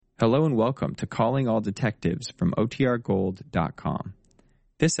Hello and welcome to Calling All Detectives from OTRGold.com.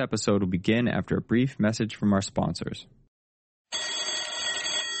 This episode will begin after a brief message from our sponsors.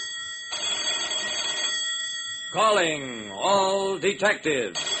 Calling all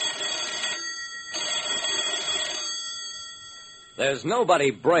detectives. There's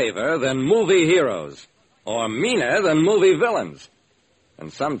nobody braver than movie heroes, or meaner than movie villains.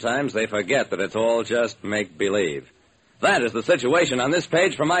 And sometimes they forget that it's all just make-believe. That is the situation on this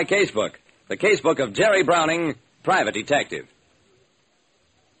page from my casebook, the casebook of Jerry Browning, private detective.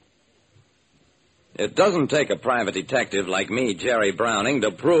 It doesn't take a private detective like me, Jerry Browning,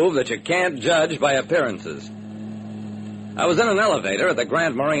 to prove that you can't judge by appearances. I was in an elevator at the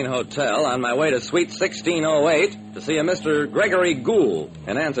Grand Marine Hotel on my way to Suite 1608 to see a Mr. Gregory Ghoul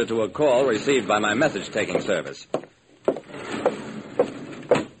in answer to a call received by my message-taking service.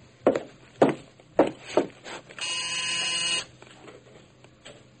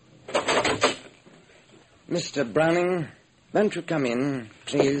 Mr. Browning, won't you come in,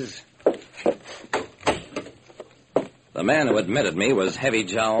 please? The man who admitted me was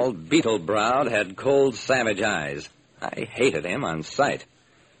heavy-jowled, beetle-browed, had cold, savage eyes. I hated him on sight.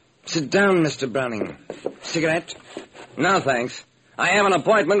 Sit down, Mr. Browning. Cigarette? No, thanks. I have an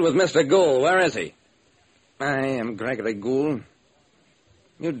appointment with Mr. Ghoul. Where is he? I am Gregory Ghoul.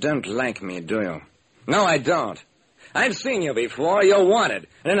 You don't like me, do you? No, I don't. I've seen you before. You're wanted.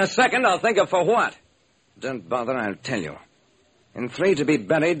 And in a second, I'll think of for what. Don't bother, I'll tell you. In 3 to be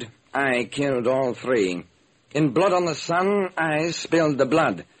buried, I killed all 3. In Blood on the Sun, I spilled the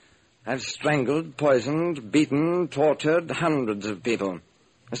blood. I've strangled, poisoned, beaten, tortured hundreds of people.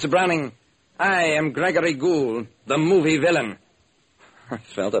 Mr. Browning, I am Gregory Ghoul, the movie villain. I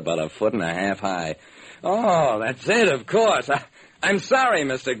felt about 1.5 feet high. Oh, that's it, of course. I'm sorry,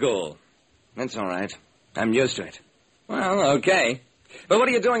 Mr. Ghoul. That's all right. I'm used to it. Well, okay. But what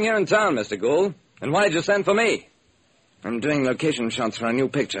are you doing here in town, Mr. Ghoul? And why did you send for me? I'm doing location shots for a new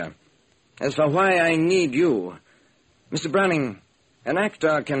picture. As for why I need you, Mr. Browning, an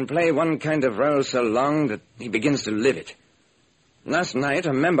actor can play one kind of role so long that he begins to live it. Last night,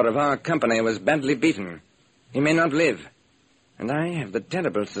 a member of our company was badly beaten. He may not live. And I have the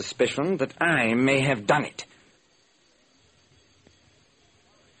terrible suspicion that I may have done it.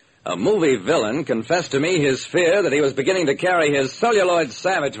 A movie villain confessed to me his fear that he was beginning to carry his celluloid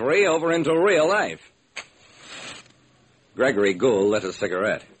savagery over into real life. Gregory Ghoul lit a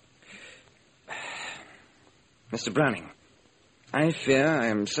cigarette. Mr. Browning, I fear I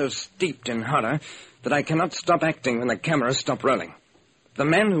am so steeped in horror that I cannot stop acting when the cameras stop rolling. The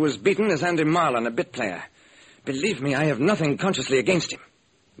man who was beaten is Andy Marlin, a bit player. Believe me, I have nothing consciously against him.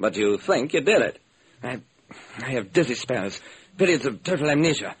 But you think you did it? I have dizzy spells, periods of total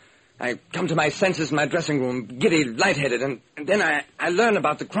amnesia. I come to my senses in my dressing room, giddy, lightheaded, and then I learn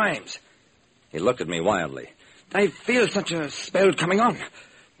about the crimes. He looked at me wildly. I feel such a spell coming on.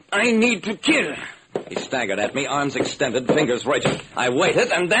 I need to kill. He staggered at me, arms extended, fingers rigid. I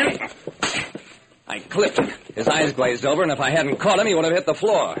waited, and then I clipped him. His eyes glazed over, and if I hadn't caught him, he would have hit the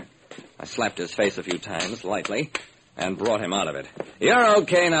floor. I slapped his face a few times, lightly, and brought him out of it. You're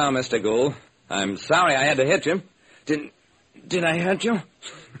okay now, Mr. Ghoul. I'm sorry I had to hit you. Did I hurt you?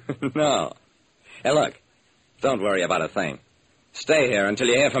 No. Hey, look, don't worry about a thing. Stay here until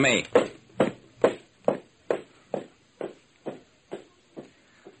you hear from me.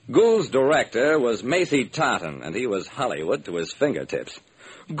 Ghoul's director was Macy Tartan, and he was Hollywood to his fingertips.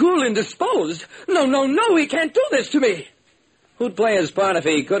 Ghoul indisposed? No, he can't do this to me. Who'd play his part if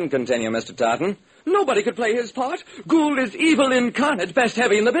he couldn't continue, Mr. Tartan? Nobody could play his part. Ghoul is evil incarnate, best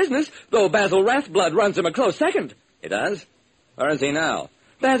heavy in the business, though Basil Rathblood runs him a close second. He does? Where is he now?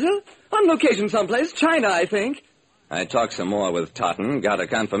 Basil? On location someplace. China, I think. I talked some more with Tartan, got a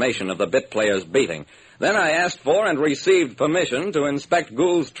confirmation of the bit player's beating. Then I asked for and received permission to inspect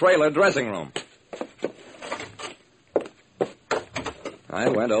Ghoul's trailer dressing room. I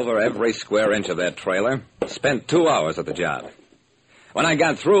went over every square inch of that trailer, spent 2 hours at the job. When I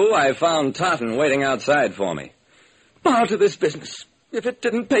got through, I found Tartan waiting outside for me. Bar to this business. If it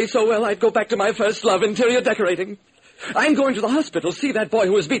didn't pay so well, I'd go back to my first love, interior decorating. I'm going to the hospital, see that boy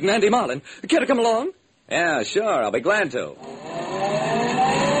who was beaten, Andy Marlin. Care to come along? Yeah, sure, I'll be glad to.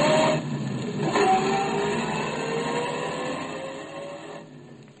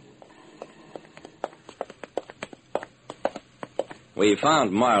 We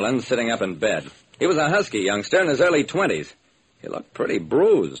found Marlin sitting up in bed. He was a husky youngster in his early 20s. He looked pretty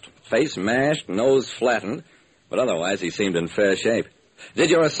bruised, face mashed, nose flattened, but otherwise he seemed in fair shape.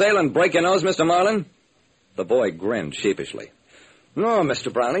 Did your assailant break your nose, Mr. Marlin? The boy grinned sheepishly. No,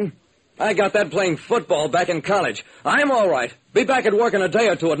 Mr. Browning. I got that playing football back in college. I'm all right. Be back at work in a day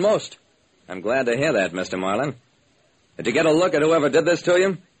or two at most. I'm glad to hear that, Mr. Marlin. Did you get a look at whoever did this to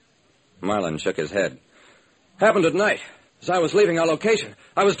you? Marlin shook his head. Happened at night. As I was leaving our location,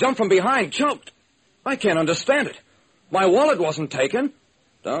 I was jumped from behind, choked. I can't understand it. My wallet wasn't taken.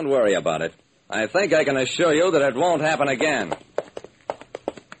 Don't worry about it. I think I can assure you that it won't happen again.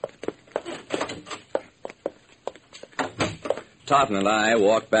 Totten and I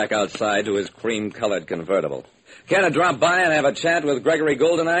walked back outside to his cream-colored convertible. Care to drop by and have a chat with Gregory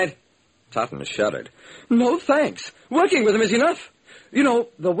Ghoul tonight? Totten shuddered. No, thanks. Working with him is enough. You know,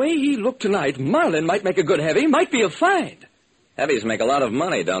 the way he looked tonight, Marlin might make a good heavy, might be a find. Heavies make a lot of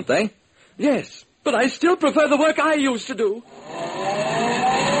money, don't they? Yes, but I still prefer the work I used to do.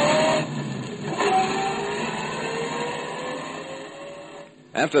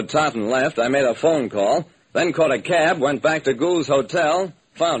 After Totten left, I made a phone call, then caught a cab, went back to Ghoul's hotel,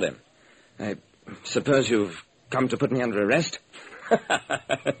 found him. I suppose you've come to put me under arrest?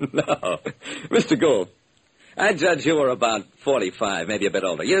 No. Mr. Ghoul, I judge you were about 45, maybe a bit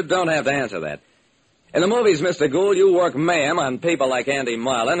older. You don't have to answer that. In the movies, Mr. Ghoul, you work mayhem on people like Andy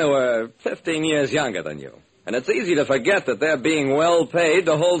Marlin, who are 15 years younger than you. And it's easy to forget that they're being well paid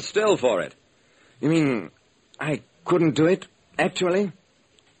to hold still for it. You mean I couldn't do it, actually?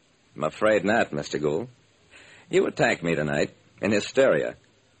 I'm afraid not, Mr. Ghoul. You attacked me tonight in hysteria.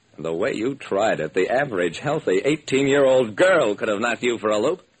 And the way you tried it, the average, healthy 18-year-old girl could have knocked you for a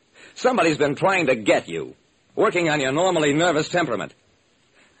loop. Somebody's been trying to get you, working on your normally nervous temperament.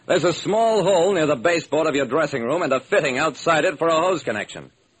 There's a small hole near the baseboard of your dressing room and a fitting outside it for a hose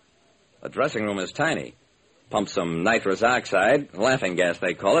connection. The dressing room is tiny. Pump some nitrous oxide, laughing gas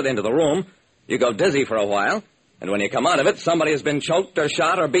they call it, into the room. You go dizzy for a while, and when you come out of it, somebody has been choked or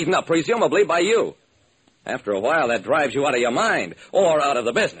shot or beaten up, presumably by you. After a while, that drives you out of your mind, or out of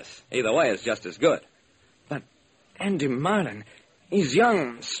the business. Either way is just as good. But Andy Marlin, he's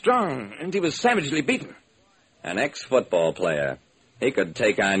young, strong, and he was savagely beaten. An ex-football player. He could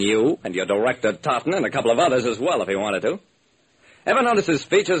take on you and your director, Totten, and a couple of others as well if he wanted to. Ever notice his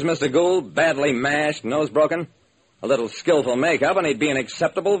features, Mr. Ghoul? Badly mashed, nose broken? A little skillful makeup, and he'd be an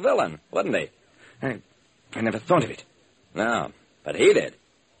acceptable villain, wouldn't he? I never thought of it. No, but he did.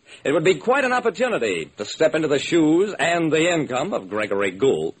 It would be quite an opportunity to step into the shoes and the income of Gregory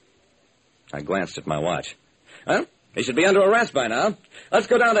Ghoul. I glanced at my watch. Well, he should be under arrest by now. Let's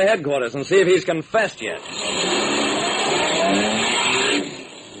go down to headquarters and see if he's confessed yet.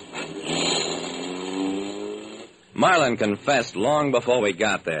 Marlin confessed long before we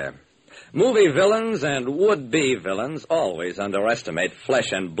got there. Movie villains and would-be villains always underestimate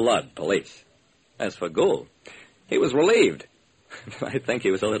flesh and blood police. As for Ghoul, he was relieved. I think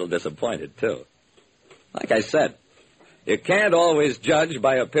he was a little disappointed, too. Like I said, you can't always judge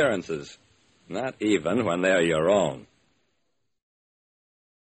by appearances, not even when they're your own.